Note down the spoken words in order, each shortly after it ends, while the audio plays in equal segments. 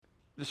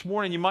This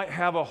morning you might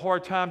have a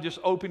hard time just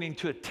opening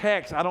to a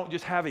text. I don't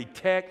just have a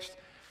text.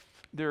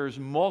 There's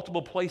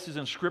multiple places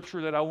in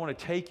Scripture that I want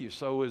to take you.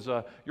 So as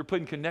you're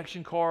putting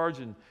connection cards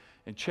and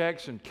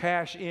checks and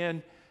cash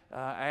in,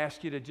 I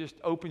ask you to just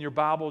open your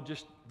Bible.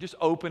 Just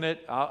open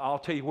it. I'll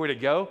tell you where to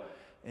go.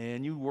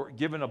 And you were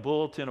given a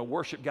bulletin, a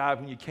worship guide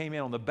when you came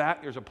in. On the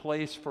back, there's a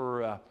place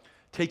for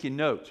taking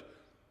notes.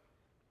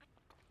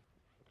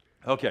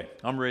 Okay,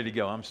 I'm ready to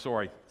go. I'm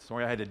sorry.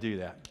 Sorry I had to do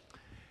that.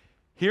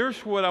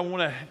 Here's what I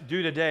want to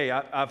do today.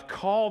 I've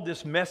called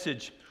this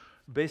message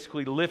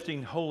basically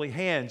Lifting Holy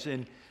Hands.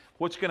 And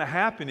what's going to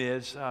happen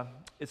is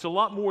it's a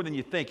lot more than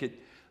you think.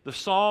 The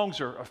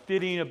songs are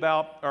fitting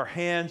about our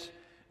hands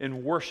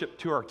in worship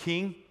to our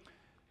King.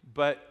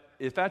 But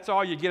if that's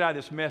all you get out of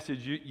this message,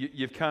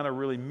 you've kind of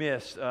really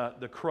missed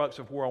the crux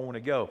of where I want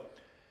to go.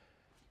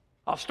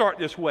 I'll start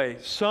this way.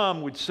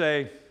 Some would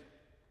say,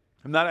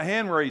 I'm not a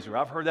hand raiser.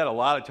 I've heard that a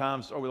lot of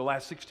times over the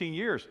last 16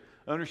 years.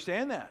 I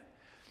understand that.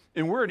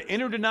 And we're an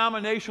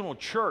interdenominational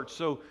church,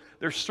 so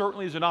there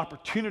certainly is an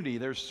opportunity.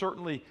 There's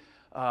certainly,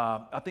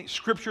 I think,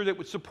 Scripture that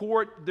would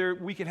support there.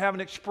 We can have an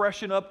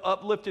expression of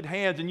uplifted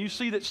hands, and you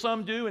see that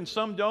some do and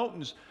some don't,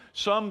 and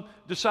some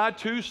decide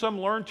to,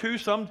 some learn to,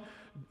 some,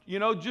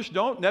 just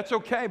don't. And that's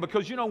okay,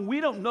 because,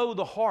 we don't know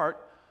the heart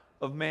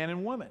of man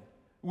and woman.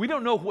 We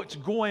don't know what's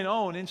going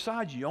on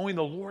inside you, only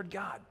the Lord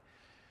God.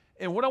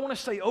 And what I want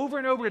to say over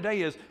and over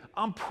today is,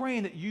 I'm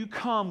praying that you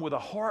come with a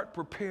heart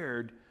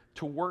prepared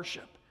to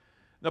worship.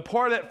 Now,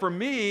 part of that for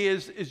me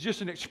is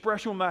just an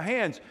expression with my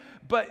hands,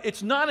 but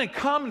it's not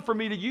uncommon for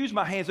me to use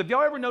my hands. Have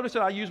y'all ever noticed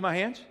that I use my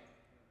hands?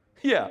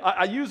 Yeah,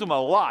 I use them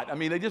a lot. I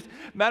mean,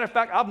 matter of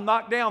fact, I've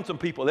knocked down some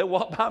people. They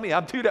walk by me,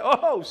 I do that.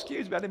 Oh,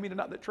 excuse me, I didn't mean to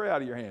knock that tray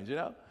out of your hands,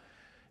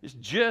 It's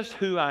just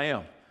who I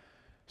am.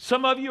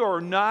 Some of you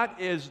are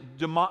not as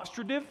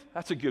demonstrative.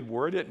 That's a good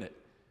word, isn't it?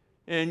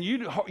 And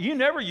you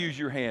never use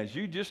your hands.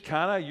 You're just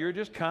kind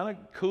of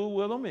cool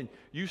with them, and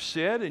you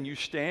sit and you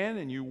stand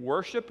and you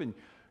worship, and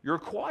you're a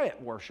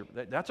quiet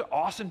worshiper. That's an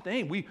awesome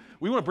thing. We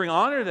want to bring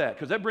honor to that,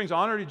 because that brings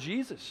honor to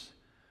Jesus.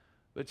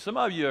 But some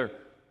of you are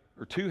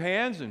two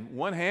hands and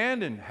one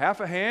hand and half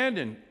a hand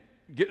and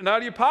getting out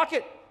of your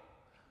pocket.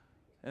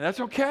 And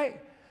that's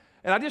okay.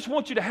 And I just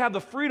want you to have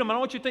the freedom. I don't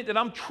want you to think that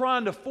I'm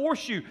trying to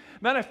force you.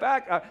 Matter of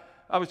fact,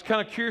 I was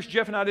kind of curious.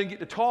 Jeff and I didn't get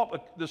to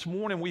talk this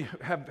morning. We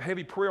have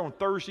heavy prayer on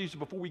Thursdays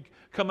before we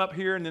come up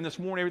here. And then this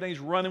morning, everything's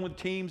running with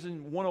teams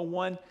and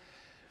 101.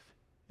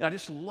 And I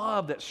just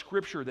love that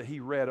scripture that he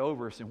read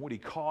over us and what he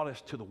called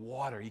us to the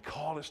water. He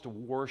called us to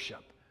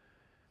worship.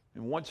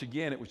 And once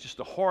again, it was just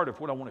the heart of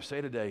what I want to say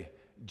today.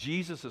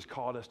 Jesus has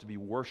called us to be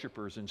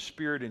worshipers in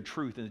spirit and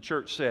truth. And the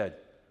church said,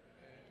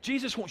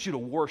 Jesus wants you to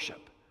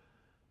worship.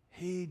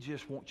 He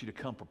just wants you to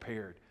come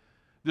prepared.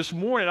 This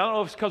morning, I don't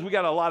know if it's because we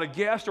got a lot of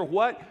guests or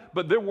what,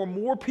 but there were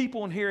more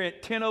people in here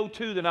at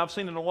 10:02 than I've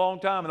seen in a long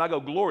time. And I go,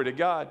 glory to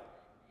God.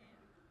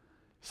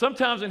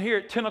 Sometimes in here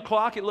at 10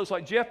 o'clock, it looks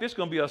like, Jeff, it's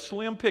going to be a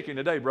slim picking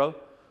today, bro.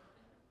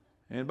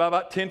 And by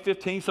about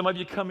 10:15, some of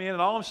you come in,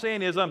 and all I'm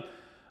saying is I'm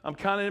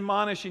kind of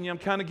admonishing you, I'm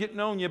kind of getting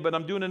on you, but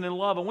I'm doing it in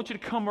love. I want you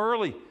to come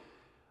early.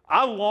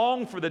 I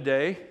long for the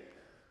day.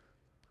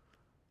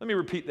 Let me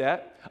repeat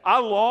that. I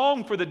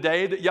long for the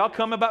day that y'all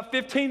come about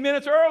 15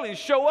 minutes early and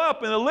show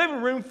up, and the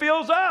living room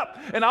fills up,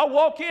 and I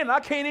walk in, and I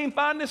can't even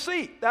find the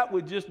seat. That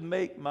would just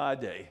make my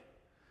day,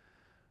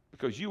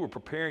 because you were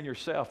preparing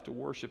yourself to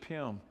worship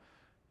Him.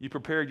 You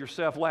prepared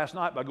yourself last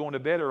night by going to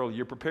bed early.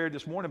 You're prepared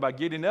this morning by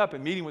getting up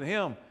and meeting with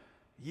Him.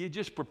 You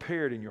just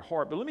prepared in your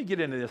heart. But let me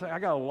get into this. I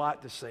got a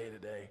lot to say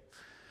today,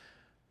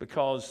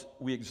 because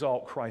we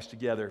exalt Christ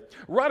together.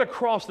 Right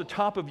across the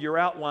top of your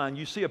outline,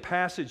 you see a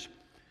passage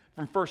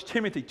from 1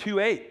 Timothy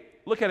 2:8.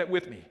 Look at it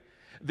with me.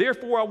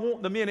 Therefore, I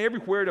want the men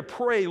everywhere to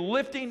pray,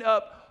 lifting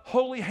up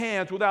holy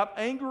hands without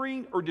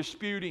angering or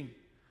disputing.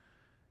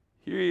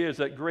 Here he is,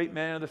 that great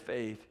man of the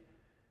faith.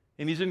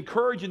 And he's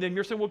encouraging them.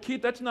 You're saying, well,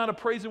 Keith, that's not a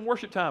praise and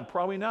worship time.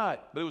 Probably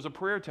not, but it was a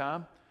prayer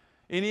time.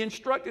 And he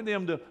instructed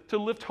them to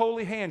lift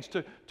holy hands,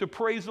 to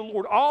praise the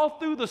Lord. All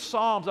through the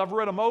Psalms, I've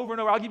read them over and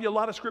over. I'll give you a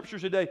lot of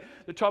scriptures today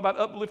that talk about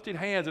uplifted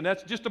hands, and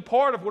that's just a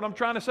part of what I'm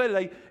trying to say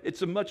today.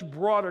 It's a much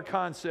broader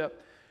concept.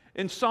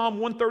 In Psalm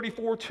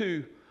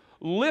 134:2,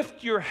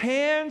 lift your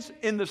hands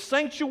in the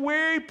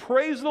sanctuary,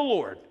 praise the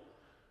Lord.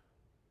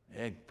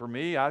 And for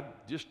me, I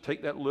just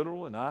take that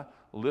literal, and I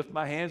lift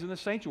my hands in the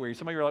sanctuary.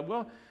 Some of you are like,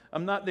 well,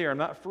 I'm not there. I'm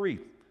not free.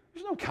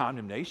 There's no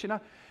condemnation.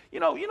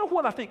 You know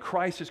what I think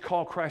Christ has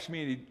called Christ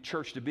Community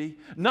Church to be?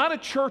 Not a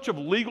church of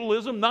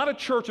legalism, not a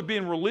church of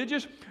being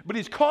religious, but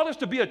He's called us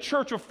to be a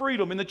church of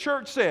freedom. And the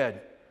church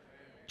said,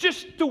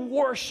 just to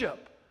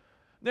worship.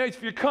 Now,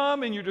 if you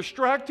come and you're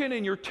distracted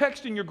and you're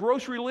texting your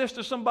grocery list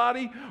to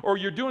somebody, or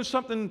you're doing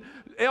something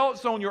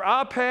else on your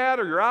iPad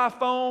or your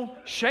iPhone,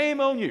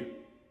 shame on you.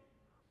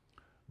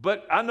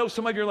 But I know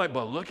some of you are like,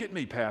 but look at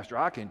me, Pastor.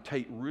 I can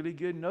take really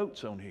good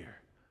notes on here.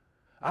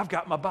 I've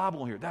got my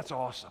Bible here. That's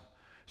awesome.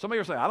 Some of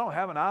you are saying, I don't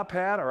have an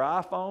iPad or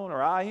iPhone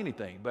or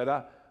anything, but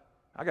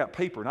I got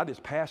paper and I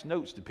just pass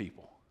notes to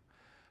people.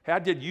 Hey, I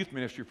did youth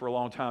ministry for a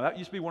long time. That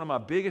used to be one of my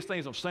biggest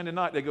things on Sunday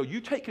night. They go, you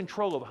take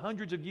control of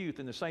hundreds of youth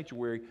in the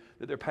sanctuary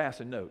that they're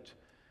passing notes.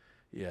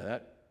 Yeah,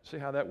 see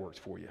how that works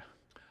for you.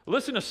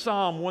 Listen to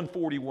Psalm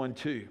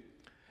 141:2.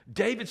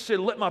 David said,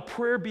 let my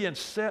prayer be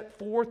set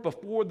forth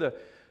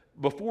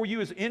before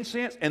you as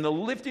incense, and the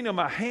lifting of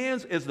my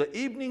hands as the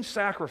evening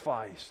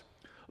sacrifice.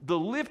 The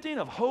lifting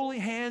of holy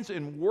hands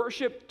in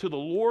worship to the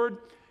Lord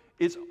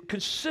is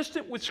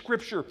consistent with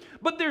Scripture.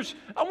 But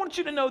I want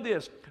you to know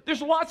this.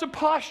 There's lots of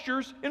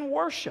postures in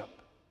worship.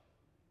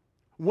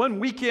 One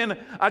weekend,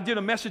 I did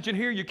a message in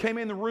here. You came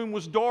in, the room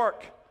was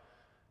dark.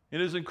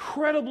 It is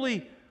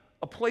incredibly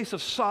a place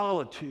of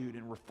solitude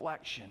and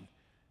reflection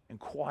and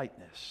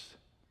quietness.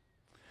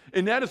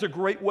 And that is a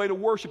great way to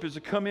worship, is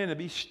to come in and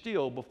be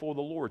still before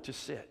the Lord, to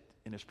sit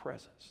in His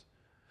presence.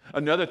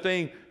 Another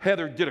thing,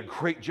 Heather did a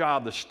great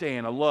job to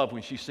stand. I love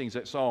when she sings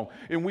that song.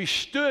 And we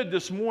stood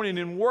this morning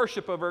in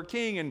worship of our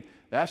King, and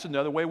that's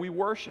another way we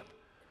worship.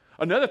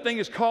 Another thing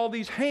is called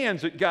these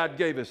hands that God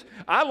gave us.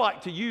 I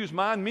like to use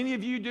mine. Many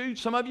of you do.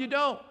 Some of you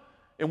don't.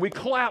 And we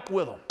clap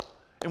with them.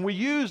 And we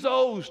use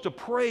those to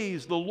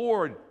praise the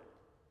Lord.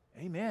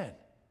 Amen.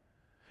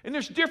 And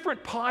there's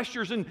different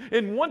postures. And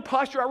in one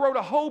posture, I wrote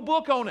a whole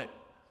book on it.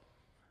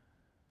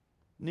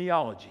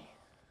 Kneeology.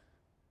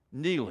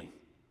 Kneeling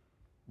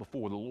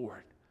before the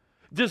Lord.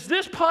 Does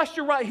this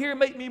posture right here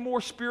make me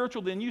more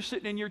spiritual than you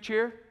sitting in your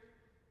chair?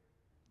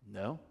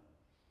 No.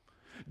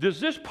 Does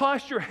this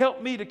posture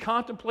help me to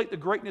contemplate the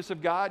greatness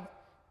of God?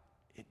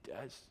 It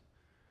does.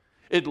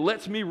 It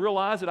lets me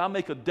realize that I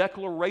make a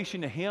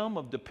declaration to Him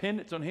of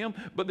dependence on Him,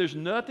 but there's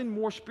nothing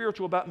more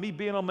spiritual about me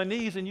being on my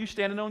knees and you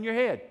standing on your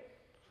head.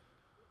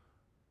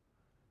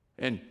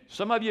 And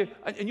some of you,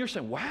 and you're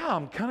saying, wow,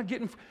 I'm kind of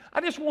getting, I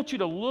just want you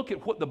to look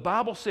at what the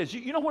Bible says.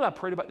 You know what I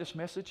prayed about this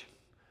message?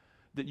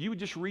 That you would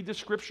just read the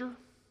Scripture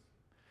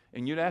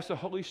and you'd ask the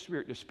Holy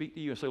Spirit to speak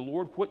to you and say,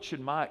 Lord, what should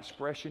my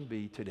expression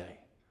be today?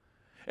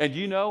 And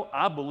you know,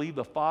 I believe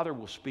the Father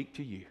will speak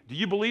to you. Do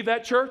you believe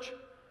that, church?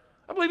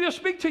 I believe He'll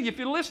speak to you. If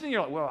you're listening,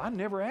 you're like, well, I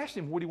never asked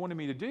Him what He wanted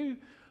me to do.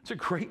 It's a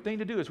great thing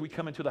to do as we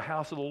come into the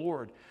house of the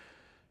Lord.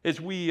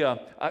 As we,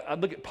 I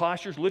look at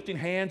postures, lifting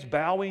hands,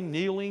 bowing,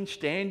 kneeling,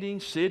 standing,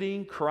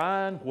 sitting,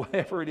 crying,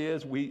 whatever it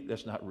is.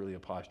 That's not really a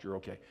posture,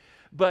 okay.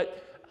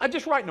 But I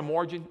just write in the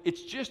margin,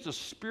 it's just a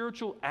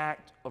spiritual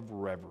act of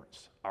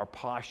reverence, our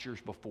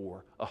postures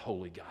before a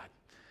holy God.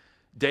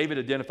 David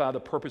identified the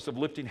purpose of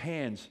lifting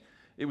hands.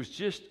 It was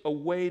just a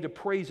way to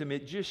praise Him.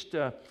 It just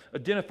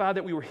identified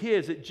that we were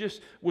His. It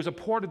just was a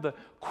part of the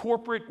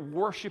corporate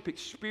worship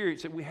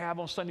experience that we have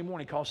on Sunday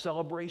morning called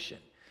celebration.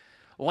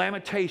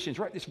 Lamentations,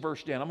 write this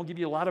verse down. I'm going to give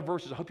you a lot of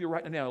verses. I hope you're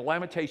writing them down.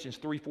 Lamentations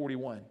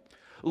 3:41.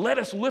 Let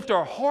us lift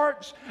our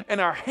hearts and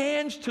our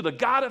hands to the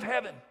God of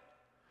heaven.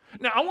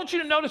 Now, I want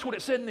you to notice what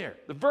it said in there.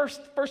 The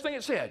first thing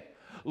it said,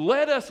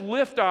 let us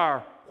lift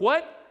our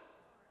what?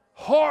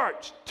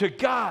 Hearts to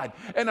God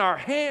and our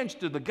hands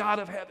to the God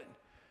of heaven.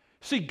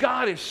 See,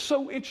 God is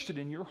so interested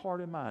in your heart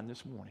and mind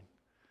this morning.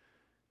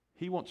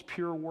 He wants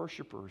pure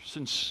worshipers,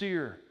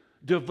 sincere,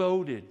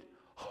 devoted,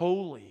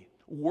 holy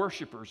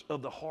worshipers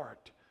of the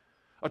heart.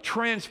 A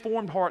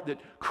transformed heart that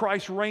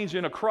Christ reigns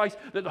in, a Christ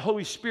that the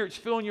Holy Spirit's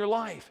filling your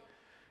life.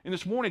 And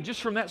this morning,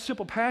 just from that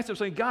simple passage,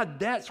 saying, God,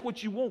 that's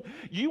what you want.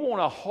 You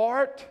want a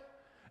heart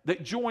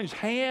that joins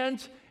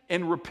hands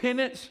in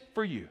repentance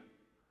for you.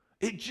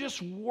 It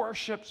just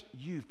worships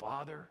you,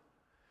 Father.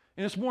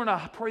 And this morning,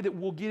 I pray that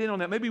we'll get in on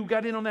that. Maybe we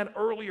got in on that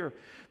earlier.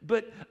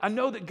 But I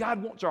know that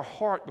God wants our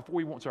heart before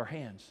He wants our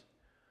hands.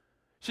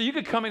 So you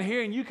could come in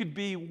here and you could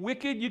be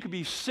wicked, you could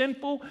be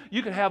sinful,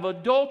 you could have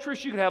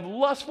adulterous, you could have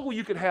lustful,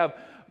 you could have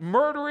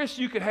murderous,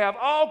 you could have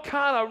all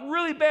kind of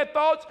really bad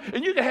thoughts,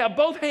 and you could have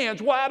both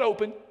hands wide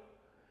open.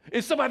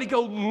 And somebody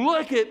go,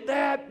 look at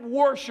that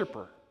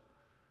worshiper.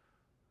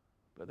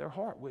 But their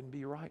heart wouldn't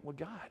be right with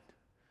God.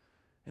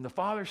 And the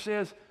Father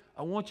says,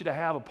 I want you to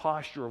have a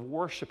posture of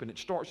worship, and it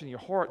starts in your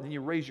heart, and then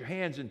you raise your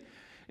hands. And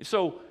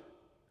so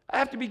I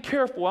have to be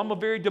careful. I'm a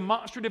very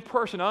demonstrative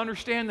person. I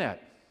understand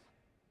that.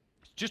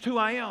 It's just who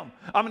I am.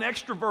 I'm an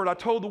extrovert. I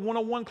told the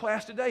 101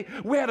 class today.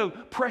 We had a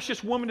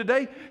precious woman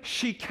today.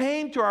 She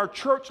came to our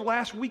church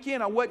last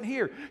weekend. I wasn't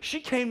here. She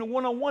came to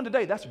 101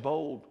 today. That's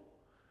bold.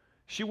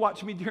 She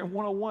watched me during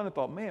 101 and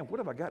thought, man, what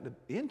have I gotten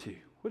into?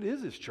 What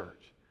is this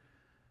church?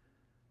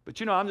 But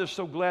you know, I'm just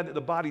so glad that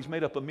the body's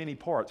made up of many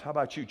parts. How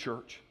about you,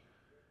 church?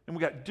 And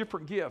we got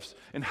different gifts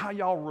and how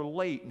y'all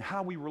relate and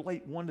how we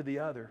relate one to the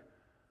other.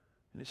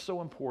 And it's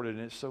so important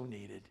and it's so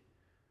needed.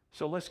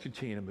 So let's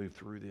continue to move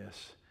through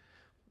this.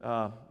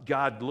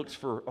 God looks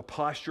for a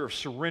posture of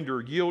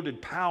surrender,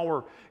 yielded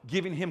power,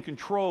 giving Him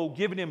control,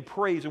 giving Him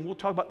praise. And we'll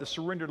talk about the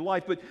surrendered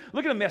life. But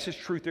look at the message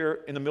truth there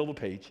in the middle of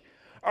the page.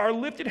 Our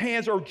lifted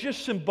hands are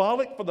just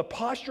symbolic for the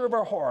posture of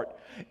our heart.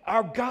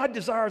 Our God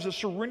desires a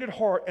surrendered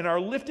heart, and our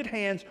lifted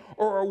hands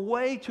are a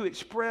way to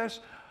express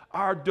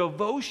our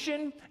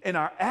devotion and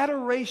our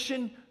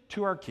adoration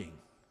to our King.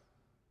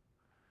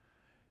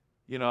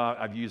 You know,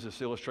 I've used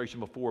this illustration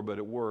before, but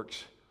it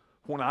works.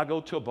 When I go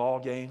to a ball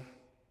game,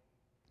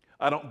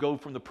 I don't go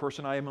from the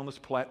person I am on this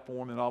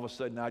platform and all of a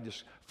sudden I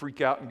just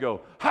freak out and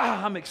go,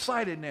 ha, I'm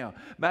excited now.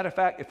 Matter of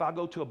fact, if I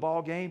go to a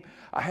ball game,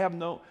 I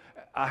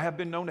have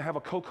been known to have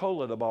a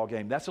Coca-Cola at a ball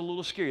game. That's a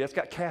little scary. That's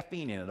got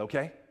caffeine in it,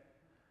 okay?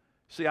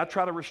 See, I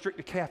try to restrict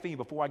the caffeine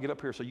before I get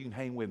up here so you can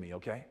hang with me,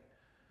 okay?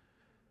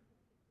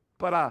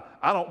 But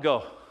I don't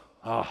go,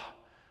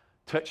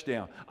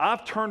 touchdown.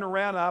 I've turned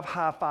around and I've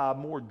high-fived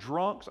more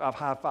drunks. I've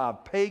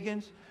high-fived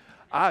pagans.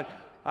 I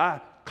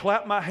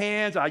clap my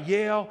hands. I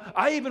yell.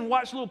 I even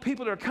watch little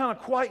people that are kind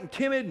of quiet and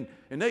timid,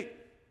 and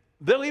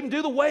they'll even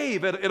do the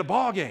wave at a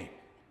ball game.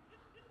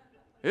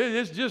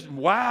 It's just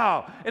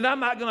wow. And I'm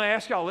not going to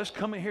ask y'all, let's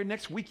come in here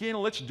next weekend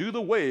and let's do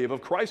the wave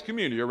of Christ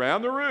community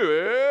around the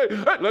room.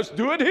 Hey, let's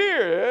do it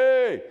here.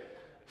 Hey.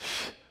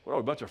 What are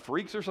we, a bunch of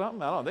freaks or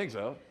something? I don't think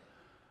so.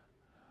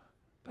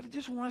 But I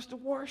just want us to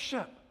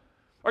worship.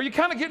 Are you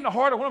kind of getting the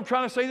heart of what I'm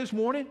trying to say this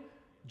morning?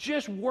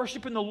 Just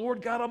worshiping the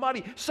Lord God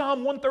Almighty.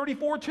 Psalm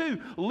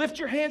 134:2. Lift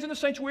your hands in the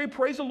sanctuary,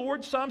 praise the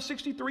Lord. Psalm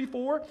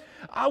 63:4.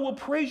 I will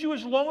praise you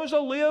as long as I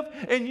live,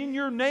 and in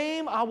your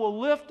name I will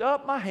lift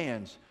up my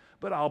hands.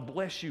 But I'll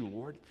bless you,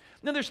 Lord.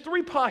 Now, there's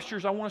 3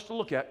 postures I want us to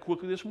look at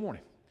quickly this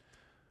morning.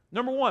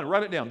 Number 1,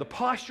 write it down, the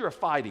posture of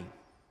fighting.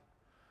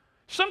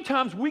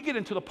 Sometimes we get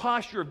into the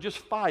posture of just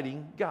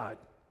fighting God.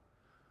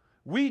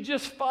 We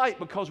just fight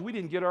because we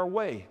didn't get our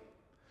way.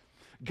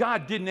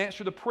 God didn't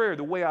answer the prayer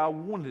the way I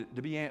wanted it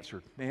to be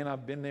answered. Man,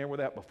 I've been there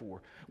with that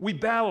before. We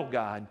battle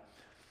God.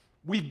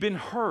 We've been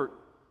hurt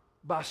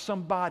by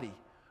somebody.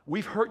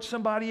 We've hurt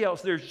somebody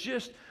else. There's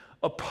just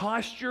a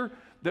posture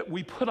that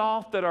we put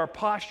off, that our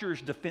posture is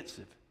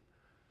defensive.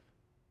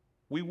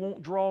 We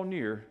won't draw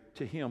near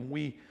to Him.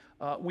 We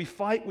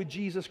fight with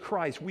Jesus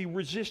Christ. We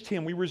resist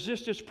Him. We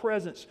resist His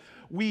presence.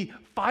 We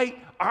fight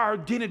our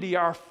identity,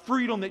 our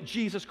freedom that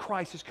Jesus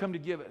Christ has come to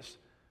give us.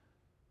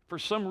 For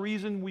some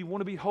reason, we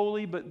want to be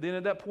holy, but then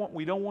at that point,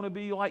 we don't want to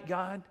be like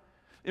God.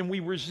 And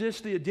we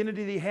resist the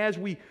identity that He has.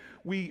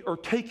 We are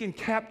taken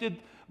captive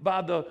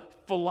by the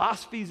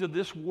philosophies of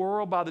this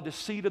world, by the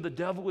deceit of the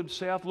devil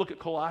himself. Look at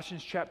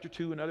Colossians chapter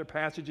 2 and other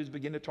passages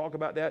begin to talk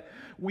about that.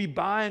 We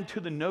buy into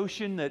the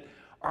notion that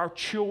our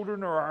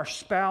children or our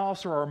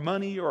spouse or our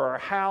money or our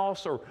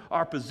house or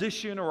our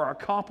position or our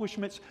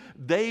accomplishments,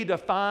 they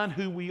define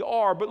who we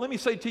are. But let me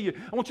say to you,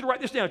 I want you to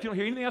write this down if you don't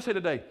hear anything I say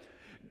today.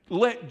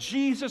 Let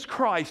Jesus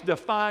Christ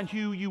define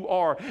who you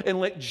are, and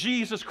let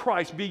Jesus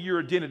Christ be your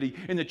identity.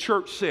 And the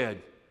church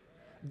said,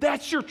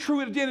 that's your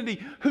true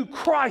identity, who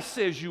Christ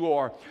says you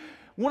are.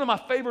 One of my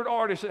favorite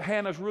artists that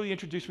Hannah's really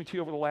introduced me to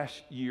over the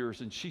last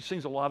years, and she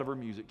sings a lot of her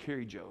music,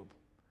 Carrie Job.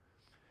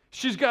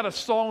 She's got a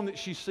song that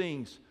she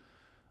sings,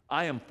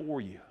 I Am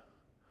For You.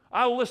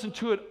 I listened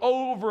to it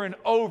over and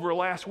over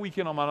last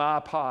weekend on my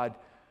iPod,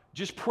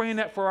 just praying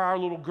that for our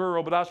little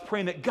girl, but I was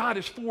praying that God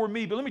is for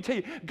me. But let me tell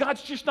you,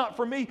 God's just not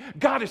for me.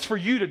 God is for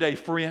you today,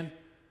 friend.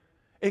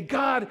 And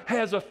God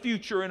has a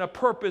future and a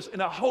purpose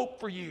and a hope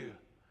for you.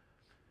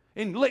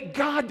 And let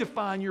God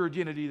define your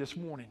identity this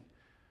morning.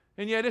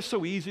 And yet it's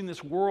so easy in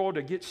this world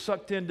to get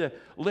sucked into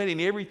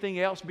letting everything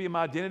else be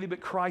my identity.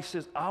 But Christ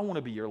says, I want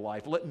to be your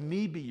life. Let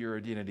me be your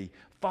identity.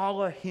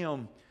 Follow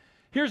Him.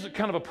 Here's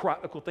kind of a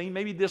practical thing.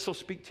 Maybe this will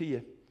speak to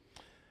you.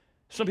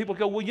 Some people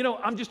go, well, you know,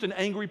 I'm just an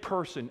angry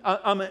person.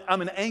 I'm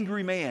an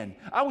angry man.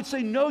 I would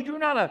say, no, you're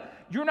not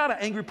an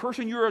angry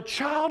person. You're a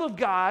child of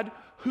God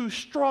who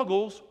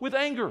struggles with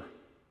anger.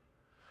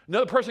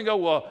 Another person go,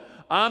 well,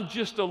 I'm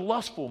just a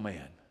lustful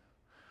man.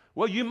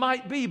 Well, you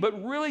might be,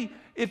 but really,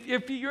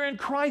 if you're in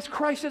Christ,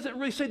 Christ doesn't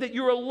really say that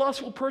you're a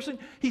lustful person.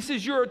 He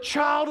says you're a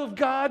child of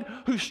God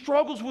who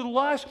struggles with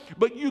lust,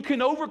 but you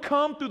can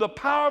overcome through the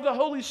power of the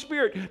Holy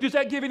Spirit. Does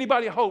that give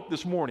anybody hope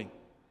this morning?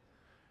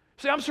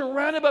 See, I'm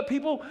surrounded by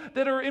people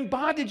that are in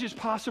bondages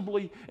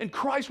possibly, and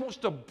Christ wants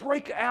to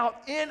break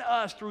out in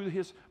us through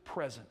His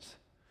presence.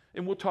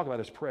 And we'll talk about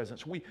His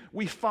presence.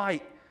 We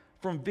fight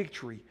from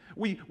victory.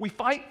 We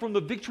fight from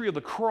the victory of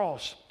the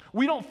cross.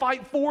 We don't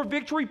fight for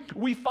victory.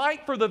 We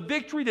fight for the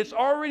victory that's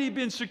already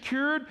been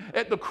secured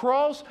at the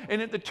cross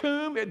and at the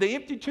tomb, at the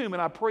empty tomb.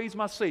 And I praise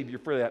my Savior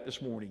for that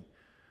this morning.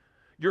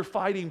 You're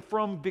fighting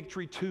from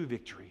victory to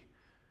victory.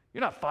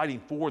 You're not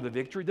fighting for the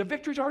victory. The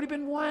victory's already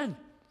been won.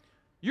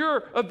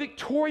 You're a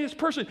victorious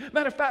person.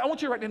 Matter of fact, I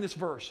want you to write down this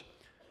verse.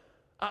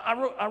 I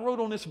wrote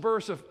on this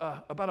verse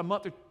about a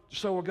month or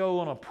so ago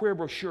on a prayer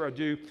brochure I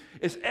do.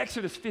 It's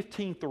Exodus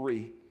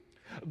 15:3.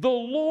 The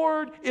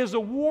Lord is a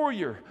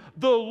warrior.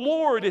 The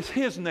Lord is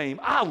His name.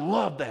 I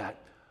love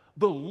that.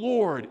 The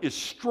Lord is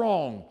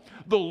strong.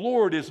 The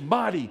Lord is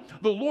mighty.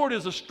 The Lord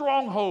is a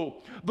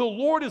stronghold. The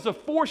Lord is a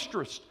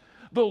fortress.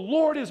 The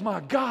Lord is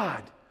my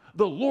God.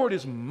 The Lord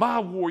is my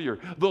warrior.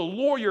 The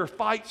warrior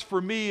fights for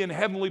me in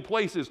heavenly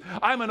places.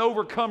 I'm an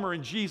overcomer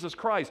in Jesus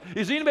Christ.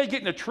 Is anybody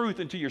getting the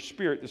truth into your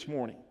spirit this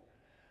morning?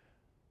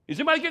 Is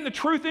anybody getting the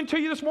truth into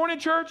you this morning,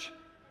 church?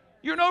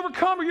 You're an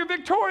overcomer. You're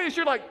victorious.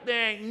 You're like,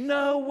 there ain't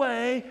no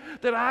way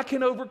that I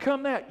can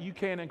overcome that. You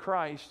can in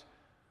Christ.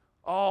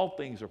 All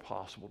things are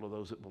possible to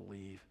those that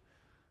believe.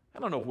 I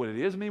don't know what it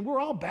is. I mean, we're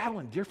all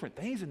battling different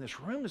things in this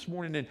room this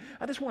morning, and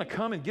I just want to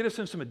come and get us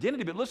in some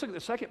identity. But let's look at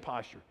the second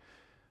posture.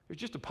 There's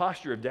just a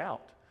posture of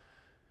doubt.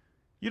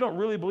 You don't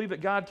really believe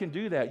that God can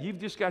do that. You've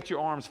just got your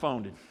arms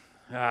folded.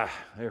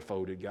 They're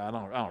folded, God.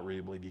 I don't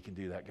really believe you can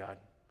do that,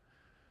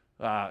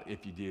 God.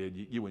 If you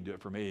did, you wouldn't do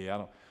it for me.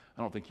 I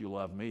don't think you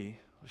love me.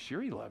 Well,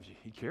 sure, he loves you.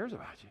 He cares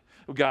about you.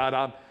 Well,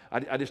 God,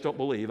 I just don't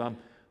believe.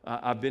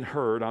 I've been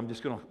hurt. I'm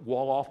just going to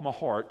wall off my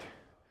heart.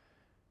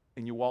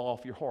 And you wall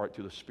off your heart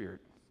to the Spirit.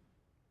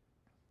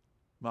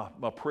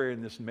 My prayer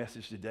in this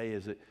message today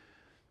is that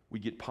we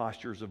get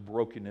postures of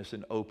brokenness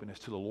and openness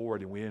to the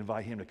Lord, and we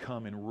invite him to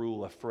come and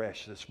rule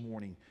afresh this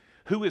morning.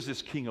 Who is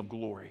this King of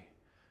glory?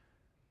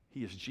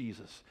 He is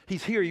Jesus.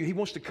 He's here. He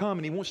wants to come,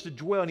 and he wants to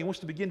dwell, and he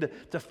wants to begin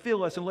to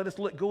fill us and let us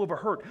let go of our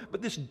hurt.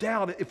 But this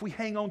doubt, if we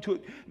hang on to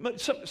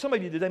it, some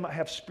of you today might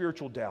have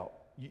spiritual doubt.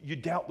 You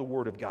doubt the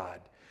Word of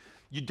God.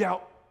 You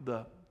doubt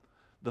the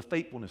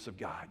faithfulness of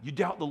God. You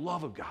doubt the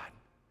love of God.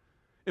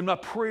 And my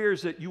prayer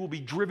is that you will be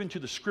driven to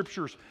the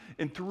Scriptures,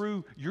 and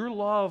through your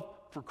love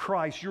for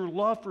Christ, your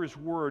love for his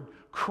word,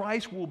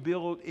 Christ will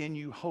build in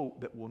you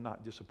hope that will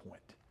not disappoint.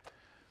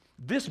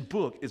 This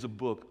book is a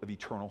book of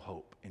eternal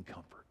hope and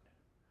comfort.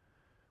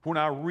 When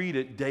I read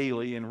it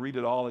daily and read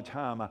it all the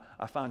time,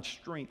 I find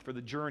strength for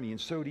the journey,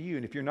 and so do you.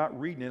 And if you're not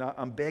reading it,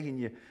 I'm begging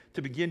you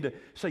to begin to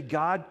say,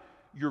 God,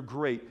 you're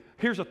great.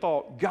 Here's a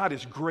thought. God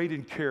is great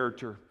in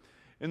character.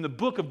 In the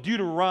book of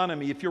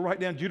Deuteronomy, if you write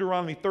down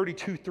Deuteronomy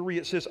 32:3,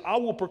 it says, I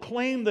will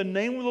proclaim the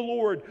name of the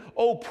Lord.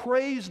 Oh,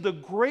 praise the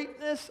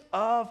greatness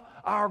of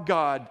our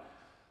God.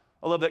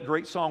 I love that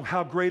great song,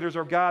 How Great Is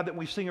Our God, that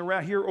we sing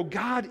around here. Oh,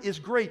 God is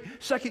great.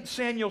 2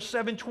 Samuel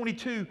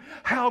 7:22,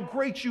 how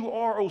great you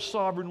are, O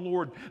sovereign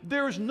Lord.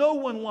 There is no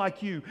one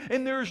like you,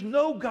 and there is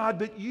no God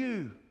but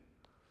you.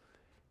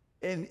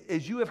 And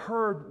as you have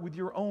heard with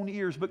your own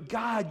ears, but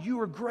God, you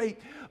are great.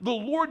 The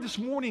Lord this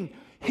morning,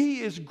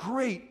 he is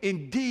great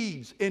in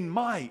deeds, in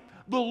might.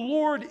 The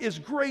Lord is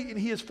great and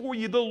he is for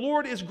you. The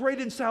Lord is great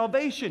in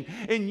salvation.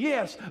 And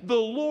yes, the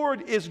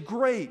Lord is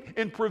great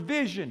in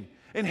provision.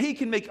 And he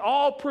can make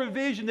all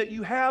provision that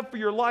you have for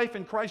your life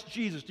in Christ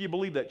Jesus. Do you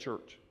believe that,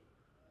 church?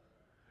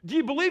 Do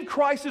you believe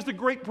Christ is the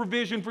great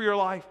provision for your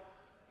life?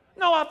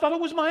 No, I thought it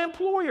was my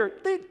employer.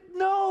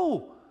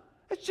 No.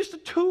 It's just a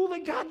tool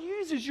that God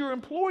uses, your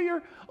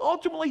employer.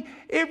 Ultimately,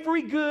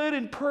 every good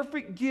and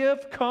perfect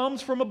gift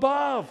comes from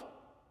above.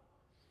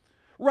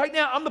 Right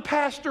now, I'm the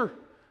pastor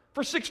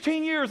for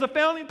 16 years, the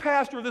founding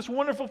pastor of this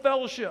wonderful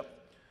fellowship.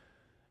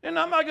 And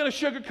I'm not going to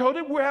sugarcoat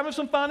it. We're having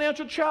some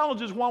financial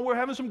challenges while we're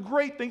having some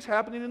great things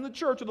happening in the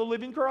church of the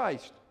living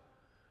Christ.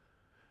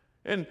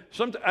 And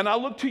I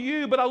look to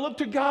you, but I look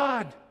to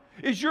God.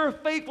 As you're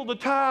faithful to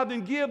tithe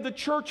and give, the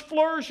church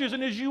flourishes.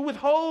 And as you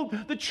withhold,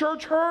 the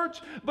church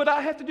hurts. But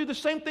I have to do the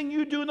same thing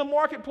you do in the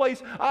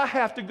marketplace. I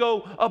have to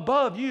go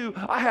above you.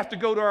 I have to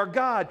go to our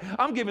God.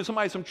 I'm giving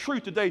somebody some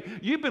truth today.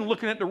 You've been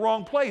looking at the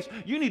wrong place.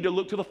 You need to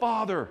look to the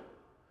Father.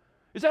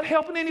 Is that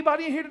helping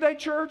anybody in here today,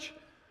 church?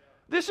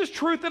 This is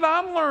truth that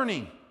I'm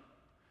learning.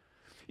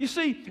 You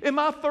see, in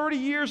my 30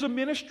 years of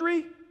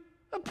ministry,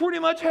 I pretty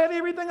much had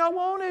everything I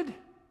wanted.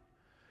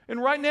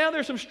 And right now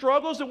there's some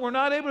struggles that we're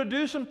not able to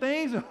do some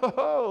things.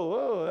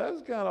 Oh, that's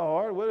kind of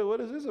hard.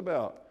 What is this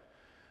about?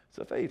 It's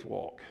a faith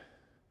walk.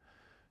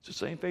 It's the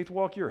same faith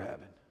walk you're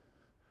having.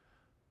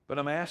 But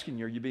I'm asking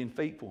you, are you being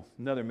faithful?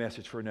 Another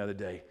message for another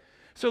day.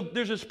 So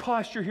there's this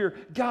posture here.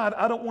 God,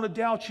 I don't want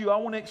to doubt you. I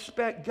want to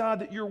expect, God,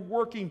 that you're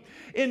working.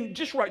 And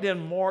just write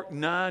down Mark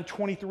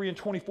 9:23 and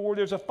 24.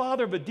 There's a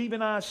father of a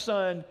demonized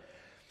son.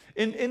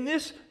 And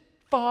this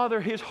father,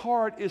 his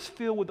heart is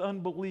filled with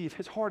unbelief.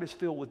 His heart is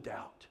filled with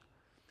doubt.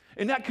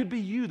 And that could be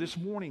you this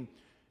morning.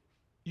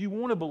 You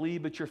want to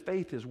believe, but your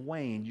faith has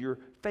waned. Your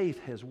faith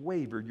has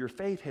wavered. Your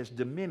faith has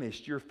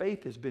diminished. Your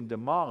faith has been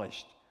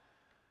demolished.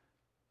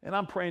 And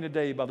I'm praying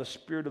today by the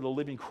Spirit of the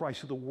living Christ,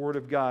 through the Word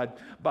of God,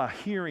 by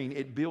hearing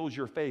it builds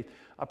your faith.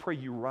 I pray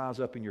you rise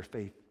up in your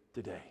faith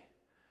today.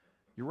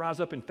 You rise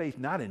up in faith,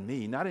 not in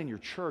me, not in your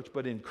church,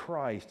 but in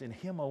Christ, in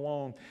Him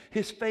alone.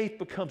 His faith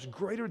becomes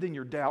greater than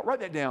your doubt.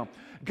 Write that down.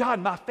 God,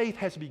 my faith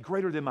has to be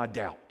greater than my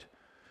doubt.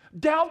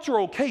 Doubts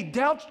are okay.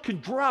 Doubts can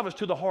drive us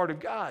to the heart of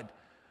God.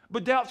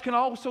 But doubts can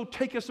also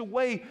take us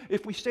away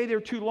if we stay there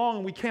too long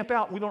and we camp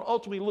out and we don't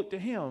ultimately look to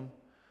Him.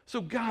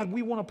 So God,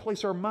 we want to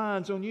place our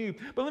minds on you.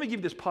 But let me give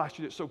you this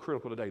posture that's so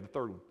critical today, the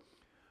third one.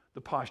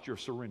 The posture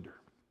of surrender.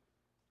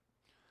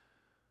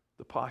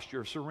 The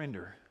posture of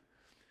surrender.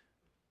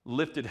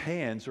 Lifted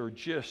hands are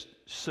just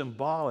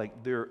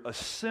symbolic. They're a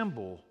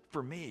symbol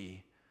for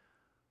me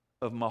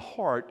of my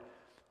heart.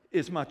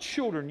 As my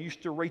children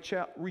used to reach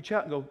out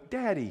and go,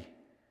 Daddy.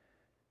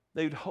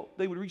 They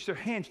would reach their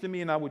hands to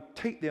me and I would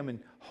take them and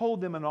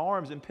hold them in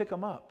arms and pick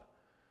them up.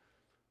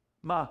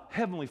 My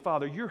Heavenly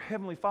Father, your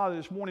Heavenly Father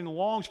this morning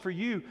longs for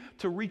you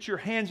to reach your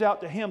hands out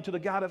to Him, to the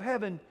God of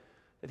heaven,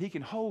 that He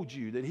can hold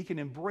you, that He can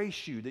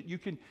embrace you, that you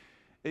can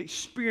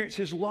experience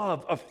His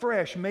love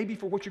afresh, maybe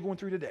for what you're going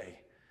through today.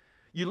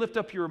 You lift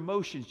up your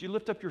emotions, you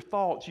lift up your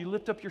thoughts, you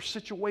lift up your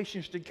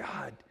situations to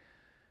God.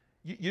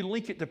 You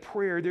link it to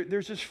prayer.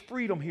 There's this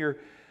freedom here.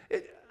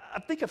 I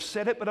think I've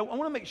said it, but I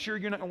want to make sure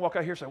you're not going to walk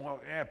out here and say, well,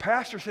 yeah,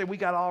 Pastor said we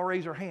got to all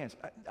raise our hands.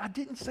 I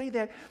didn't say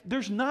that.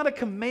 There's not a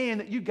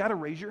command that you got to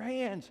raise your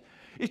hands.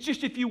 It's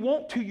just if you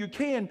want to, you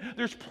can.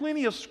 There's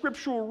plenty of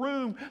scriptural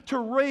room to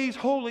raise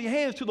holy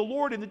hands to the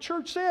Lord, and the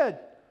church said.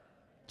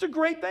 It's a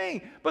great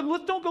thing. But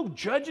don't go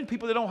judging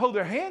people that don't hold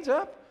their hands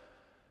up.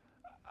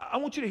 I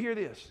want you to hear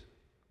this.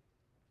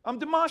 I'm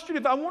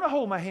demonstrative. I want to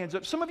hold my hands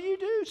up. Some of you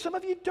do. Some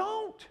of you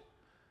don't.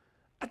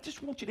 I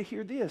just want you to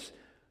hear this.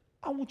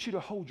 I want you to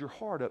hold your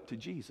heart up to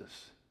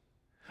Jesus.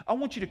 I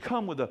want you to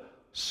come with a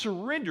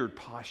surrendered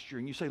posture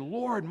and you say,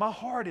 Lord, my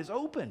heart is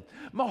open.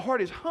 My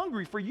heart is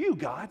hungry for you,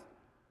 God.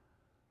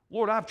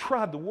 Lord, I've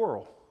tried the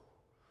world,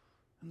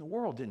 and the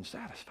world didn't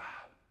satisfy.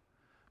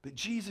 But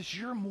Jesus,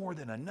 you're more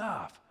than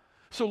enough.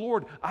 So,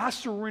 Lord, I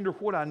surrender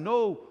what I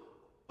know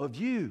of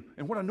you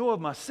and what I know of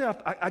myself.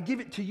 I give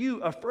it to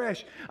you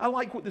afresh. I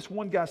like what this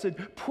one guy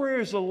said. Prayer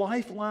is the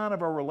lifeline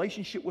of our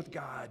relationship with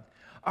God.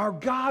 Our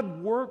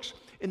God works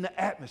in the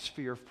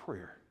atmosphere of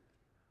prayer.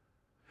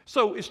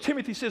 So, as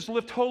Timothy says,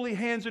 lift holy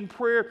hands in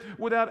prayer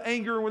without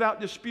anger and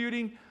without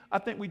disputing. I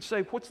think we'd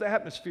say, what's the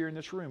atmosphere in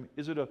this room?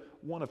 Is it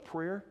one of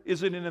prayer?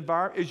 Is it an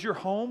environment? Is your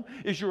home,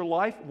 is your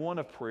life one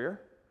of prayer?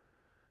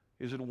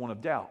 Is it one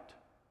of doubt?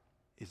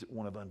 Is it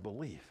one of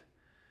unbelief?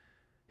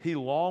 He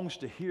longs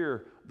to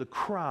hear the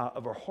cry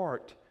of our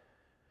heart.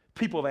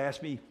 People have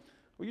asked me,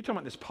 well, you're talking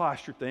about this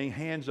posture thing,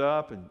 hands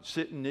up and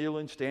sitting,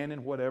 kneeling,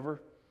 standing,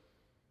 whatever.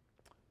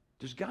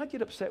 Does God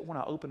get upset when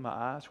I open my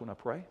eyes when I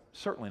pray?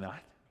 Certainly not.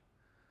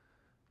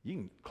 You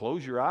can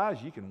close your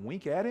eyes, you can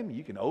wink at him,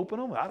 you can open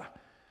them. I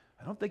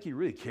don't think he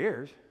really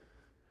cares.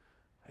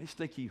 I just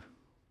think he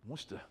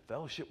wants to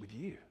fellowship with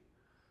you.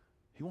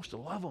 He wants to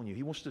love on you.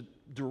 He wants to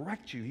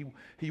direct you.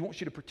 He wants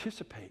you to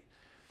participate.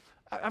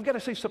 I've got to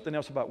say something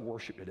else about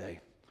worship today.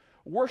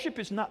 Worship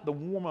is not the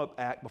warm-up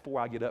act before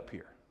I get up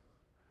here.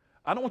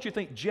 I don't want you to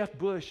think Jeff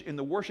Bush and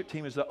the worship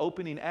team is the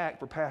opening act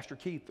for Pastor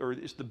Keith, or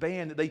it's the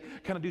band that they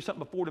kind of do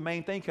something before the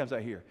main thing comes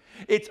out here.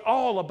 It's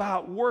all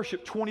about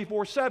worship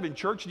 24/7,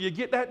 church. Do you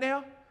get that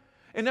now?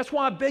 And that's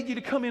why I beg you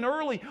to come in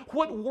early.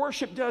 What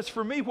worship does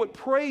for me,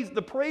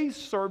 the praise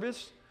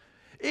service,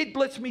 it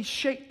lets me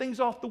shake things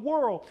off the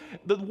world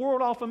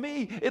off of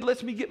me. It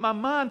lets me get my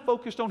mind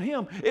focused on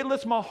Him. It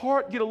lets my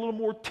heart get a little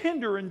more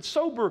tender and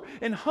sober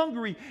and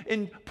hungry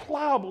and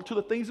pliable to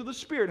the things of the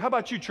Spirit. How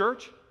about you,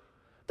 church?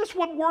 That's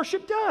what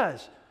worship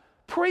does.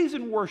 Praise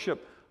and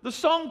worship, the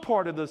song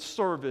part of the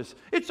service.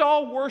 It's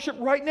all worship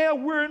right now.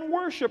 We're in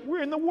worship.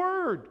 We're in the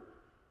Word.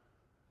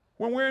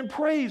 When we're in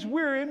praise,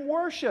 we're in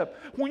worship.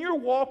 When you're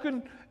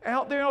walking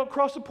out there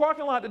across the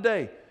parking lot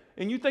today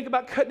and you think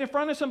about cutting in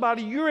front of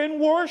somebody, you're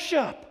in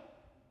worship.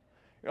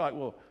 You're like,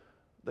 well,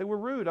 they were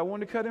rude. I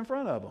wanted to cut in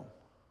front of them.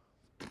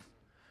 I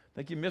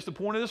think you missed the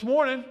point of this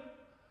morning.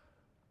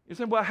 You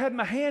said, well, I had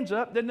my hands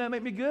up. Didn't that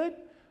make me good?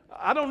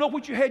 I don't know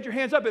what you had your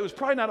hands up. It was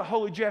probably not a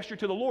holy gesture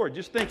to the Lord.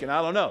 Just thinking.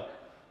 I don't know.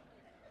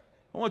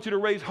 I want you to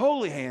raise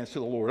holy hands to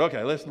the Lord.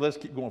 Okay, let's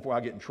keep going before I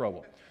get in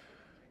trouble.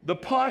 The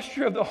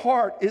posture of the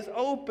heart is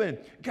open.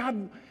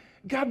 God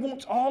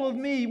wants all of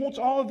me. He wants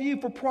all of you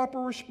for proper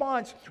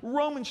response.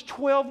 Romans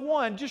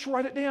 12:1, just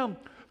write it down.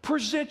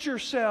 Present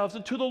yourselves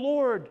unto the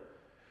Lord,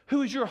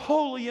 who is your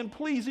holy and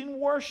pleasing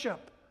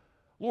worship.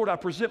 Lord, I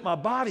present my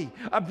body.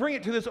 I bring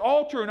it to this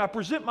altar, and I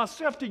present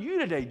myself to you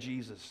today,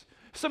 Jesus.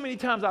 So many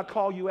times I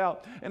call you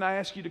out, and I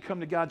ask you to come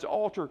to God's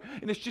altar,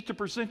 and it's just to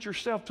present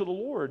yourself to the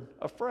Lord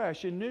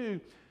afresh and new.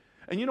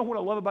 And you know what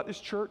I love about this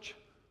church?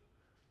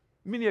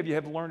 Many of you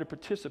have learned to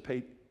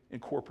participate in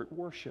corporate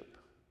worship.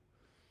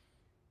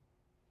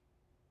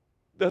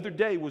 The other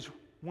day was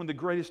one of the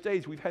greatest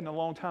days we've had in a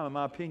long time, in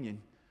my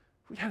opinion.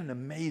 We had an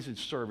amazing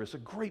service, a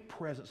great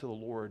presence of the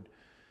Lord.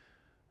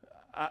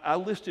 I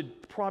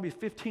listed probably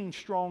 15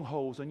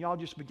 strongholds, and y'all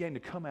just began to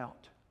come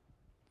out.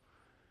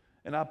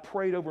 And I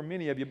prayed over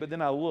many of you, but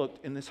then I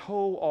looked, and this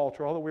whole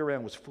altar all the way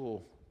around was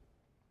full.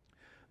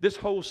 This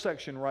whole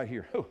section right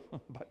here,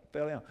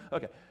 fell down.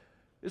 Okay,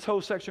 this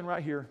whole section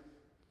right here,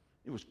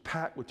 it was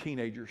packed with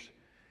teenagers.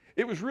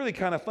 It was really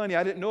kind of funny.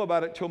 I didn't know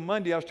about it until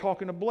Monday. I was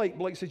talking to Blake.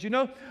 Blake said,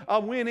 I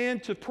went in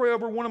to pray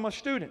over one of my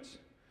students.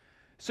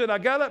 Said, I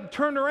got up and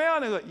turned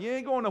around and you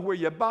ain't going nowhere.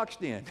 You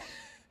boxed in.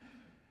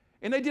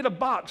 And they did a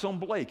box on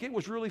Blake. It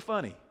was really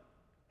funny.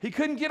 He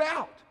couldn't get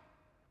out.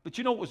 But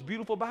you know what was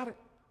beautiful about it?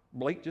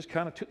 Blake just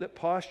kind of took that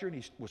posture and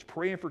he was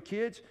praying for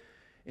kids.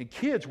 And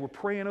kids were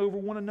praying over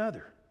one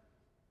another.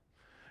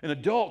 And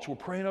adults were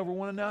praying over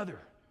one another.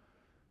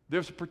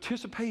 There's a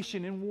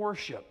participation in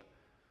worship.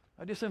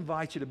 I just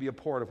invite you to be a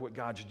part of what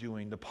God's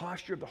doing. The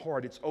posture of the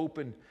heart, it's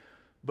open,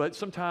 but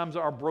sometimes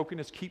our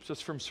brokenness keeps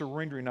us from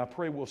surrendering. I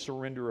pray we'll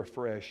surrender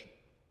afresh.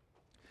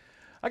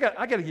 I got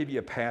to give you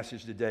a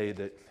passage today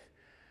that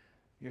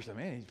you're saying,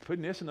 man, he's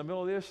putting this in the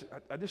middle of this.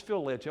 I just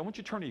feel led to. I want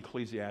you to turn to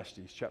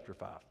Ecclesiastes chapter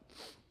 5.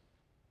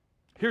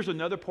 Here's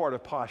another part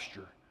of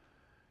posture.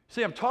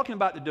 See, I'm talking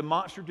about the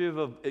demonstrative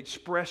of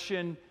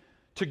expression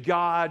to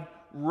God,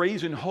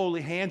 raising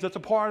holy hands. That's a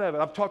part of it.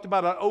 I've talked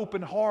about an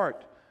open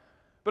heart.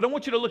 But I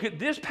want you to look at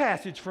this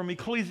passage from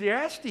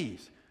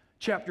Ecclesiastes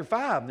chapter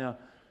 5. Now,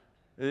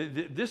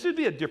 this would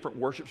be a different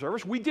worship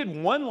service. We did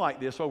one like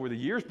this over the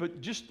years,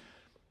 but just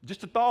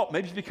a thought.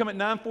 Maybe if you come at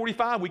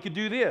 9:45, we could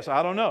do this.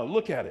 I don't know.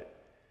 Look at it.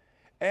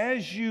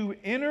 As you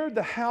enter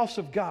the house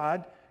of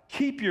God,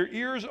 keep your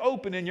ears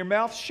open and your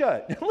mouth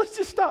shut. Let's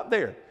just stop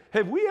there.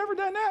 Have we ever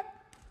done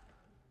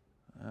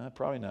that?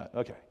 Probably not.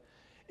 Okay.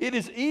 It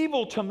is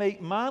evil to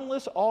make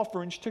mindless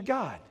offerings to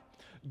God.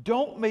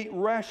 Don't make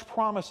rash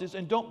promises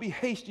and don't be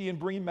hasty in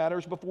bringing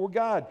matters before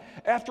God.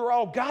 After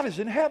all, God is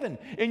in heaven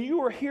and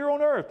you are here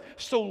on earth.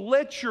 So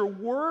let your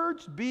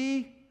words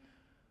be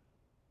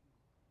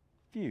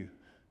few.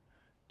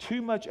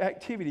 Too much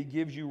activity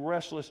gives you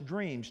restless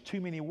dreams.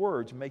 Too many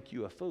words make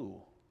you a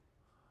fool.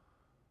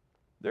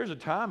 There's a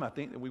time, I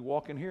think, that we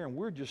walk in here and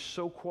we're just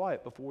so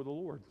quiet before the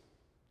Lord.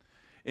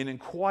 And in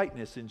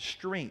quietness and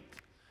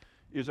strength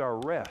is our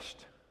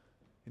rest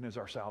and is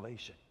our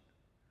salvation.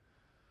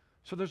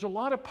 So there's a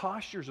lot of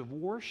postures of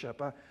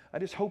worship. I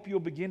just hope you'll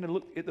begin to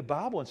look at the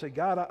Bible and say,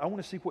 God, I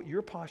want to see what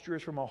your posture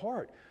is from my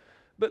heart.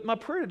 But my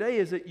prayer today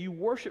is that you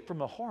worship from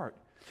the heart.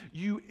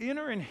 You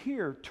enter in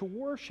here to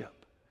worship.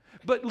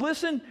 But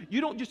listen,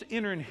 you don't just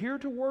enter in here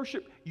to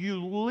worship,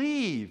 you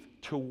leave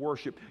to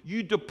worship.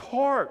 You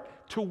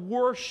depart to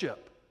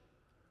worship.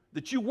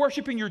 That you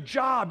worship in your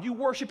job, you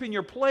worship in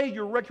your play,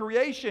 your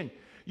recreation,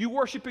 you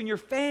worship in your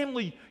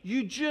family.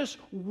 You just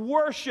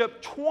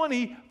worship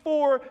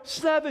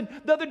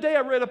 24/7. The other day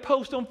I read a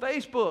post on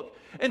Facebook,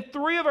 and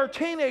 3 of our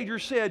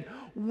teenagers said,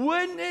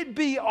 wouldn't it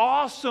be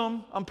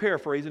awesome, I'm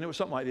paraphrasing, it was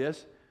something like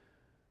this,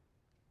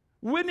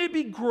 wouldn't it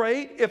be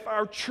great if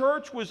our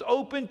church was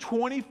open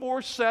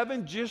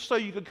 24/7 just so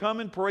you could come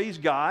and praise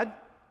God?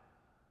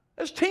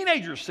 As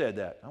teenagers said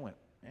that. I went,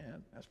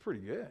 man, that's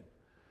pretty good.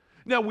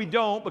 Now, we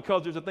don't,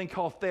 because there's a thing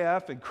called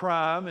theft and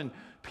crime, and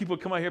people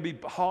come out here and be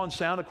hauling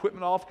sound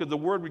equipment off because the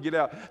word would get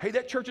out. Hey,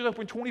 that church is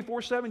open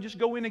 24/7. Just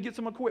go in and get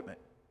some equipment.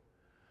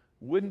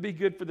 Wouldn't be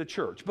good for the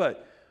church.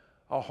 But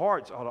our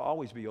hearts ought to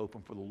always be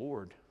open for the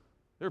Lord.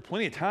 There are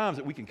plenty of times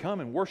that we can come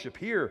and worship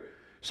here.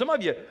 Some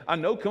of you, I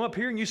know, come up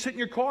here and you sit in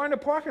your car in the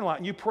parking lot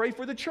and you pray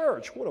for the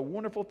church. What a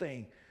wonderful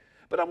thing.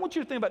 But I want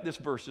you to think about this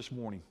verse this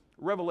morning,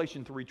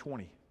 Revelation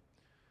 3:20.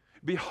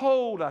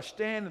 Behold, I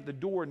stand at the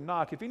door and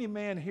knock. If any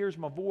man hears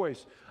my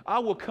voice, I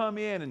will come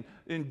in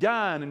and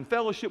dine and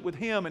fellowship with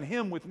him and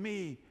him with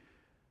me.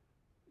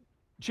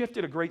 Jeff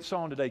did a great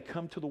song today,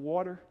 Come to the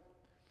Water.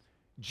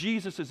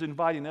 Jesus is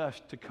inviting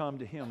us to come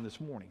to him this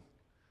morning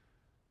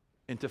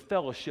and to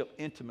fellowship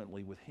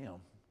intimately with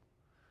him.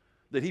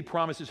 That he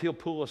promises he'll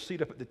pull a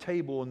seat up at the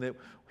table and that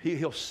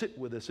he'll sit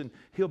with us and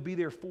he'll be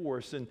there for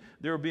us, and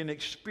there will be an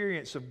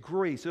experience of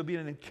grace. There'll be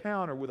an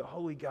encounter with a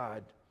holy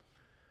God.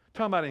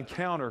 Talking about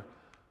encounter,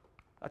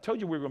 I told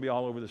you we were going to be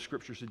all over the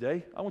scriptures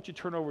today. I want you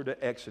to turn over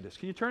to Exodus.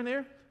 Can you turn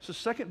there? It's the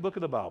second book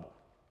of the Bible.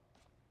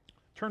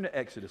 Turn to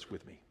Exodus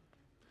with me.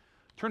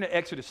 Turn to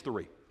Exodus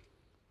 3.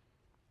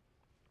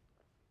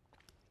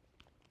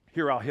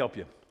 Here, I'll help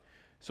you.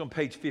 It's on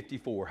page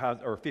 54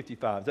 or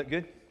 55. Is that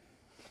good?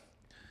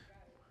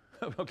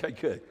 Okay,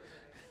 good.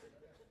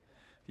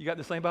 You got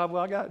the same Bible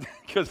I got?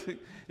 Because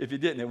if you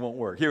didn't, it won't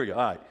work. Here we go. All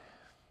right.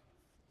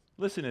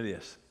 Listen to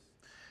this.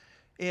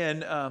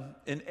 In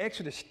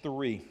Exodus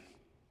 3,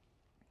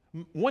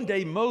 one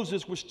day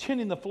Moses was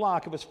tending the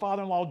flock of his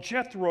father-in-law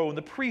Jethro and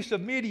the priest of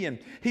Midian.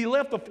 He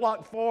led the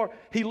flock far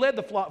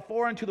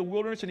into the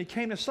wilderness, and he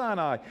came to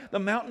Sinai, the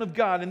mountain of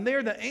God. And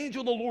there the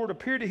angel of the Lord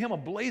appeared to him, a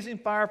blazing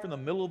fire from the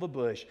middle of a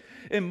bush.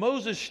 And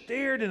Moses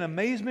stared in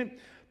amazement,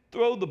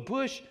 though the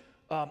bush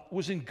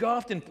was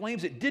engulfed in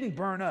flames. It didn't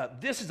burn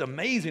up. This is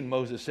amazing,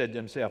 Moses said to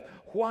himself.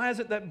 Why is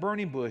that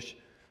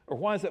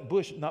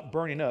bush not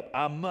burning up?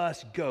 I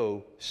must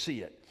go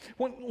see it.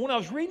 When I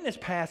was reading this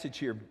passage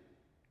here,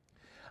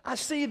 I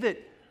see that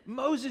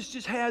Moses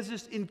just has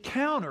this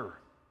encounter,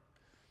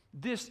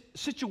 this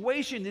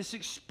situation, this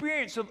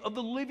experience of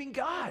the living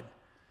God.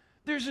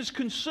 There's this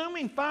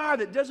consuming fire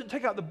that doesn't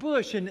take out the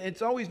bush, and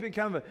it's always been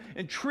kind of an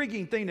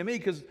intriguing thing to me,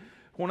 because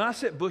when I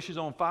set bushes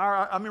on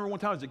fire, I remember one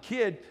time as a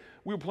kid,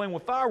 we were playing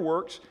with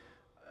fireworks.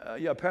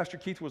 Pastor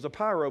Keith was a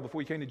pyro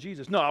before he came to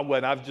Jesus. No, I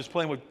wasn't. I was just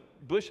playing with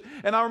bush.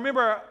 And I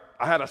remember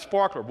I had a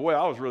sparkler. Boy,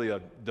 I was really a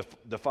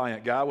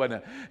defiant guy,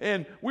 wasn't I?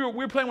 And we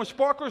were playing with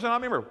sparklers, and I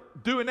remember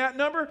doing that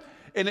number,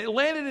 and it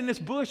landed in this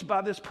bush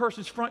by this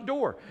person's front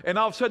door. And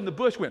all of a sudden, the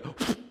bush went,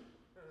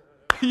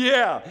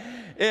 yeah.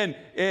 And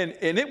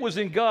it was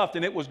engulfed,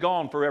 and it was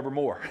gone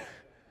forevermore.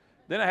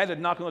 Then I had to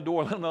knock on the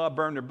door and let them know I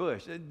burned their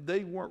bush.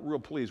 They weren't real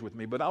pleased with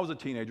me, but I was a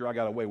teenager. I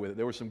got away with it.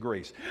 There was some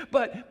grace.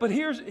 But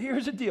here's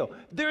the deal.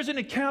 There's an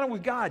encounter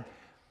with God,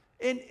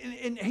 and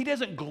he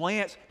doesn't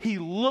glance. He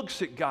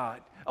looks at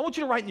God. I want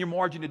you to write in your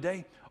margin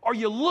today, are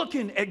you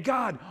looking at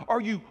God?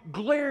 Are you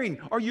glaring?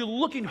 Are you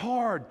looking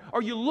hard?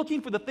 Are you looking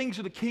for the things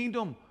of the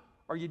kingdom?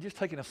 Are you just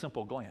taking a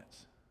simple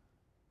glance?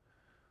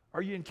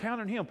 Are you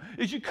encountering him?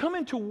 As you come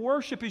into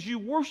worship, as you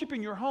worship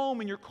in your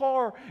home, in your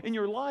car, in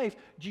your life,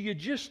 do you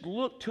just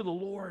look to the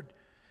Lord?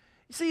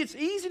 You see, it's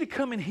easy to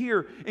come in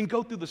here and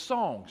go through the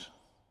songs.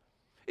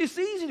 It's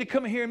easy to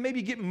come in here and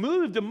maybe get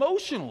moved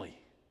emotionally.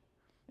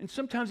 And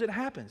sometimes it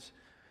happens.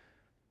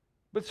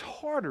 But it's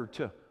harder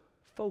to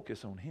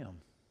focus on Him.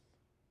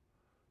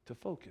 To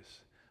focus.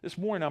 This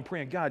morning I'm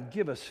praying, God,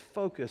 give us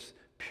focus,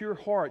 pure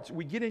hearts.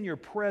 We get in your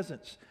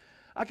presence.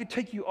 I could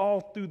take you all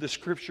through the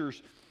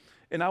scriptures,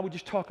 and I would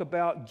just talk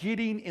about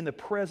getting in the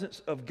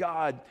presence of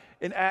God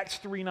in Acts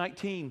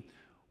 3:19.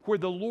 Where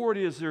the Lord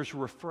is, there's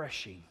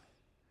refreshing.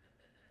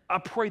 I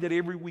pray that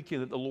every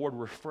weekend that the Lord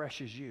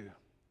refreshes you.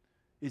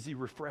 As He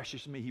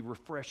refreshes me, He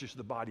refreshes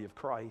the body of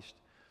Christ.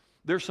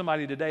 There's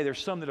somebody today,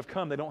 there's some that have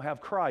come, they don't have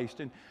Christ,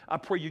 and I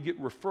pray you get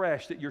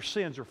refreshed, that your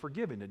sins are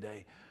forgiven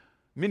today.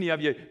 Many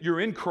of you, you're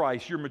in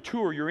Christ, you're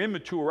mature, you're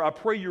immature. I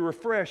pray you're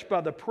refreshed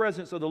by the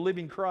presence of the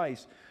living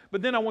Christ.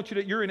 But then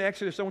you're in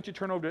Exodus, I want you to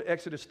turn over to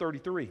Exodus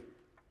 33.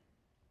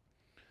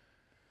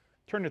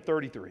 Turn to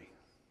 33.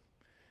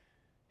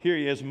 Here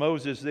he is,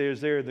 Moses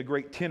there's there, the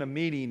great tent of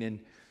meeting, and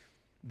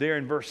there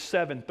in verse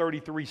 7,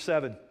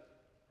 33:7.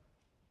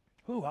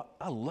 Ooh,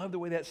 I love the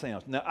way that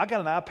sounds. Now, I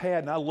got an iPad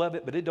and I love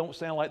it, but it don't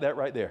sound like that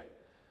right there.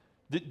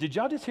 Did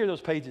y'all just hear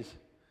those pages?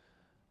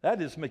 That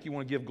just make you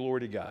want to give glory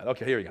to God.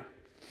 Okay, here we go.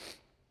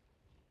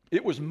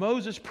 It was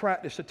Moses'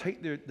 practice to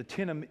take the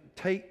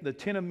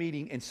tent of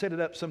meeting and set it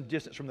up some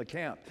distance from the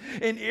camp.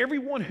 And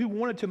everyone who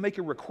wanted to make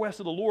a request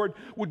of the Lord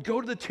would go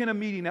to the tent of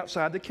meeting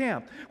outside the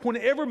camp.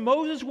 Whenever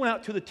Moses went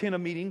out to the tent of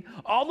meeting,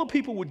 all the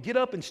people would get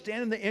up and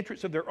stand in the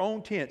entrance of their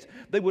own tents.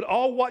 They would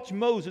all watch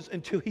Moses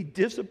until he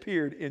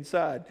disappeared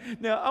inside.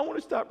 Now, I want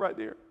to stop right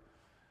there.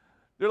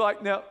 They're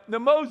like, now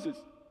Moses,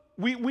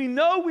 we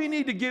know we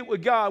need to get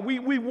with God.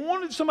 We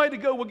wanted somebody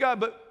to go with God,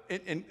 but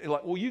and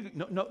like, well,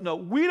 no,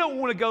 we don't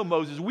want to go,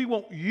 Moses. We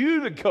want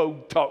you to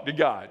go talk to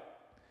God.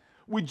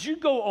 Would you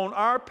go on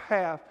our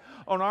path,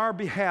 on our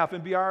behalf,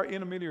 and be our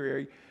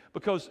intermediary?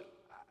 Because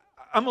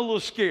I'm a little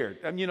scared.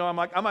 I'm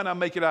like, I might not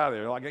make it out of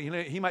there. Like,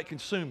 he might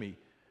consume me.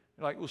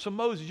 Like, well, so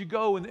Moses, you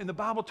go, and the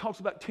Bible talks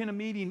about tent of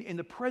meeting, and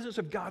the presence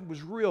of God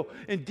was real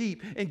and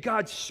deep, and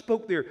God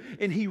spoke there,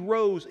 and He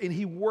rose, and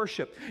He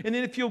worshiped. And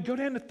then if you'll go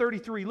down to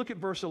 33, look at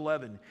verse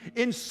 11.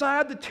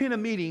 Inside the tent of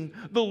meeting,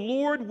 the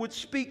Lord would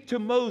speak to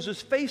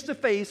Moses face to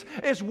face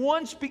as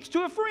one speaks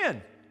to a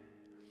friend.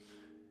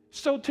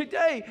 So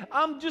today,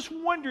 I'm just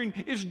wondering,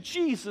 is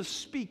Jesus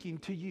speaking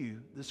to you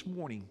this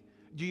morning?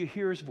 Do you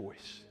hear His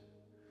voice?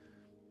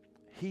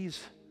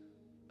 He's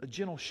a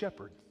gentle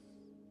shepherd.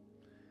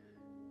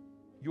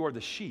 You are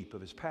the sheep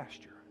of His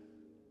pasture.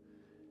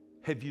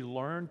 Have you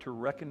learned to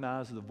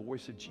recognize the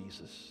voice of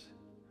Jesus?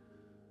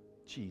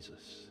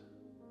 Jesus,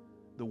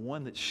 the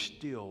one that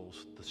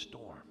stills the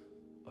storm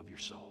of your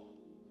soul.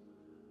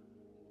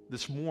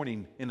 This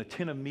morning, in a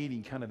tent of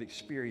meeting kind of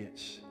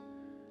experience,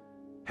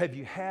 have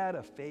you had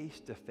a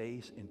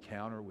face-to-face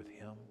encounter with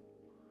Him?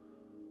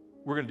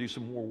 We're going to do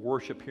some more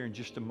worship here in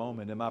just a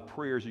moment. And my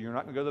prayers are you're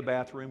not going to go to the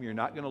bathroom, you're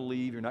not going to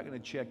leave, you're not going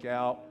to check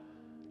out.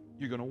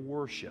 You're going to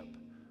worship.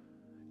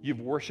 You've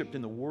worshiped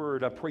in the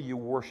Word. I pray you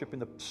worship in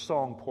the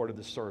song part of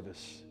the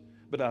service.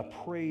 But I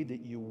pray that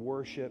you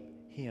worship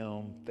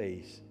Him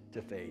face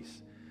to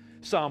face.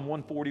 Psalm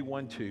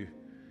 141:2.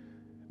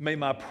 May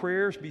my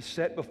prayers be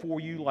set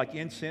before you like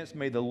incense.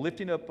 May the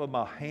lifting up of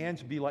my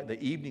hands be like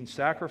the evening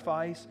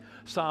sacrifice.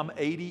 Psalm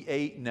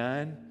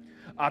 88:9.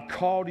 I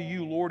call to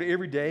you, Lord,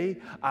 every day.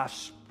 I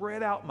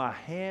spread out my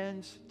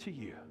hands to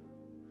you.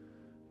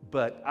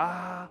 But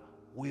I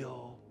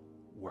will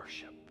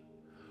worship.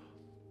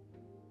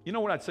 You know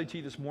what I'd say to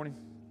you this morning?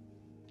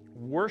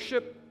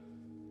 Worship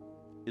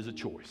is a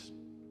choice.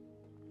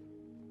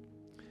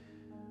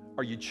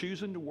 Are you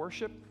choosing to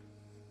worship?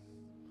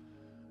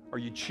 Are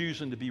you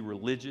choosing to be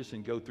religious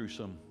and go through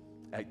some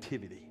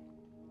activity?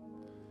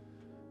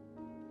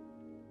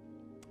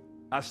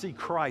 I see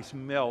Christ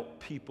melt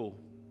people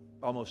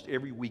almost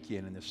every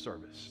weekend in this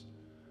service.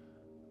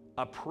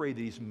 I pray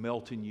that He's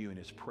melting you in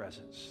His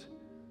presence.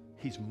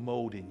 He's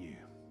molding you.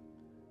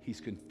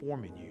 He's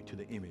conforming you to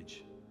the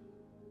image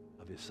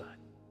of His Son.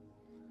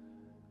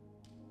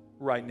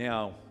 Right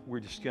now,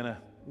 we're just going to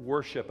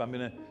worship. I'm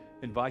going to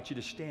invite you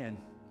to stand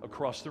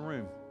across the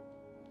room.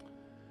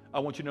 I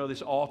want you to know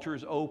this altar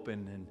is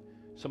open, and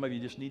some of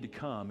you just need to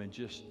come and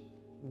just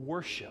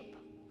worship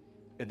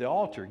at the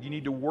altar. You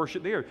need to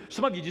worship there.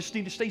 Some of you just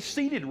need to stay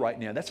seated right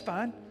now. That's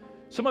fine.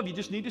 Some of you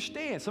just need to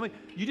stand. Some of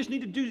you just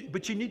need to do,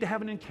 but you need to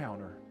have an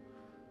encounter.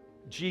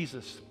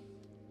 Jesus,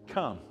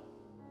 come.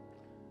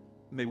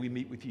 May we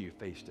meet with you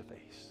face to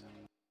face.